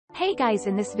Hey guys,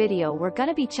 in this video we're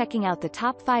gonna be checking out the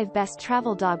top 5 best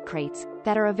travel dog crates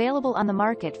that are available on the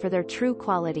market for their true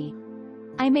quality.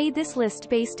 I made this list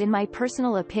based in my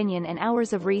personal opinion and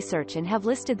hours of research and have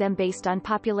listed them based on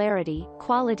popularity,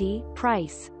 quality,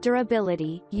 price,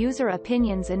 durability, user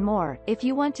opinions and more. If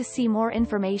you want to see more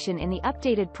information in the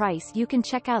updated price, you can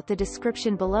check out the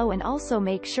description below and also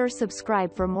make sure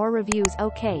subscribe for more reviews.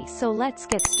 Okay, so let's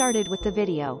get started with the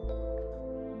video.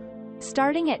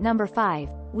 Starting at number 5,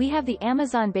 we have the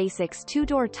Amazon Basics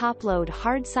 2-door top-load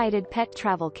hard-sided pet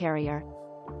travel carrier.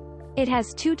 It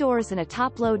has 2 doors and a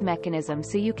top-load mechanism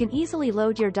so you can easily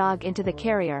load your dog into the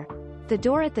carrier. The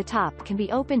door at the top can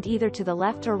be opened either to the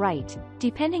left or right,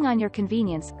 depending on your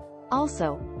convenience.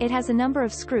 Also, it has a number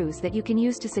of screws that you can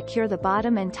use to secure the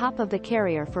bottom and top of the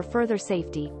carrier for further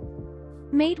safety.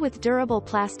 Made with durable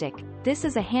plastic, this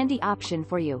is a handy option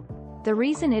for you. The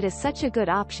reason it is such a good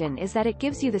option is that it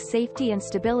gives you the safety and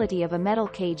stability of a metal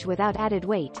cage without added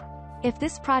weight. If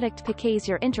this product piques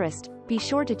your interest, be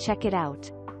sure to check it out.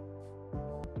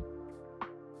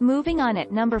 Moving on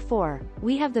at number 4,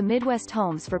 we have the Midwest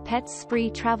Homes for Pets Spree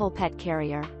Travel Pet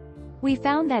Carrier. We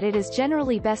found that it is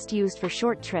generally best used for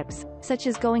short trips, such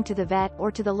as going to the vet or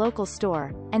to the local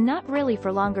store, and not really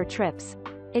for longer trips.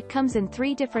 It comes in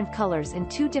 3 different colors and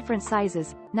 2 different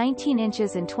sizes, 19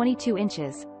 inches and 22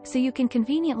 inches, so you can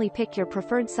conveniently pick your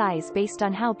preferred size based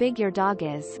on how big your dog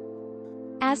is.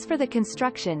 As for the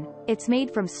construction, it's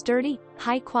made from sturdy,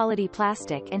 high-quality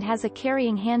plastic and has a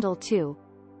carrying handle too.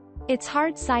 It's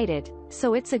hard-sided,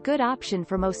 so it's a good option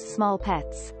for most small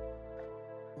pets.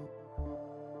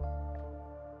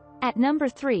 At number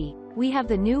 3, we have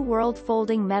the New World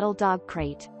Folding Metal Dog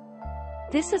Crate.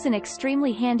 This is an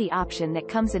extremely handy option that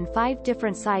comes in 5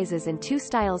 different sizes and 2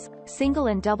 styles, single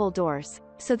and double doors,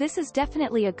 so this is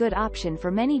definitely a good option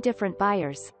for many different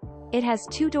buyers. It has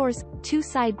 2 doors, 2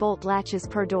 side bolt latches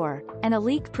per door, and a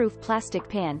leak-proof plastic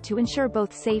pan to ensure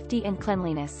both safety and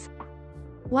cleanliness.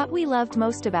 What we loved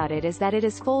most about it is that it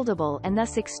is foldable and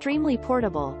thus extremely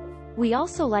portable. We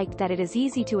also liked that it is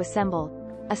easy to assemble.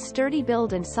 A sturdy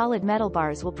build and solid metal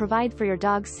bars will provide for your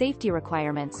dog's safety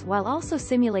requirements while also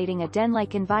simulating a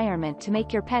den-like environment to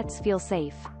make your pets feel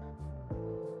safe.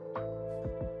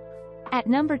 At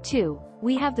number 2,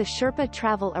 we have the Sherpa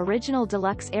Travel Original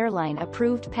Deluxe Airline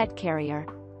Approved Pet Carrier.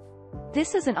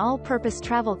 This is an all-purpose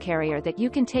travel carrier that you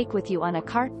can take with you on a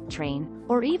car, train,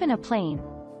 or even a plane.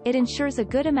 It ensures a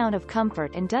good amount of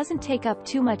comfort and doesn't take up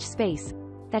too much space.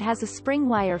 That has a spring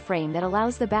wire frame that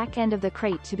allows the back end of the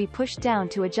crate to be pushed down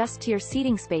to adjust to your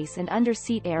seating space and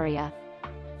under-seat area.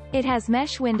 It has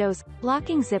mesh windows,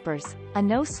 locking zippers, a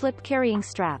no-slip carrying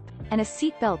strap, and a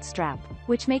seatbelt strap,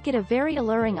 which make it a very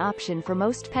alluring option for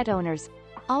most pet owners.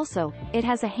 Also, it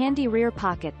has a handy rear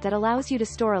pocket that allows you to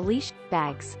store a leash,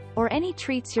 bags, or any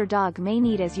treats your dog may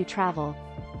need as you travel.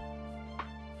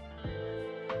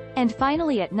 And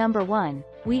finally at number 1,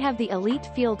 we have the Elite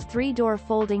Field 3-door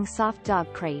folding soft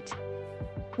dog crate.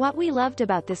 What we loved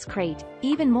about this crate,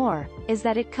 even more, is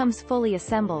that it comes fully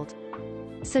assembled.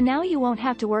 So now you won't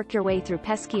have to work your way through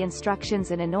pesky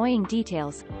instructions and annoying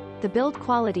details. The build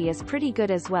quality is pretty good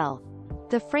as well.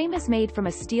 The frame is made from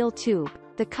a steel tube,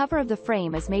 the cover of the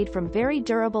frame is made from very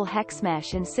durable hex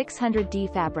mesh and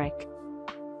 600D fabric.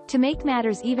 To make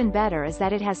matters even better is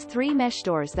that it has 3 mesh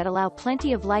doors that allow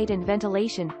plenty of light and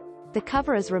ventilation. The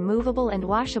cover is removable and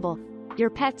washable. Your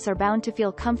pets are bound to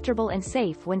feel comfortable and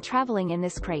safe when traveling in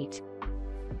this crate.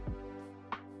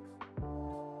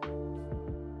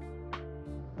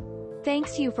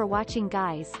 Thanks you for watching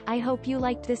guys. I hope you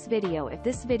liked this video. If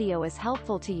this video is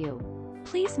helpful to you,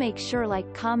 please make sure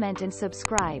like, comment and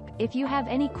subscribe. If you have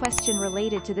any question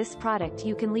related to this product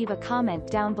you can leave a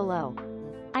comment down below.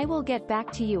 I will get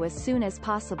back to you as soon as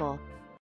possible.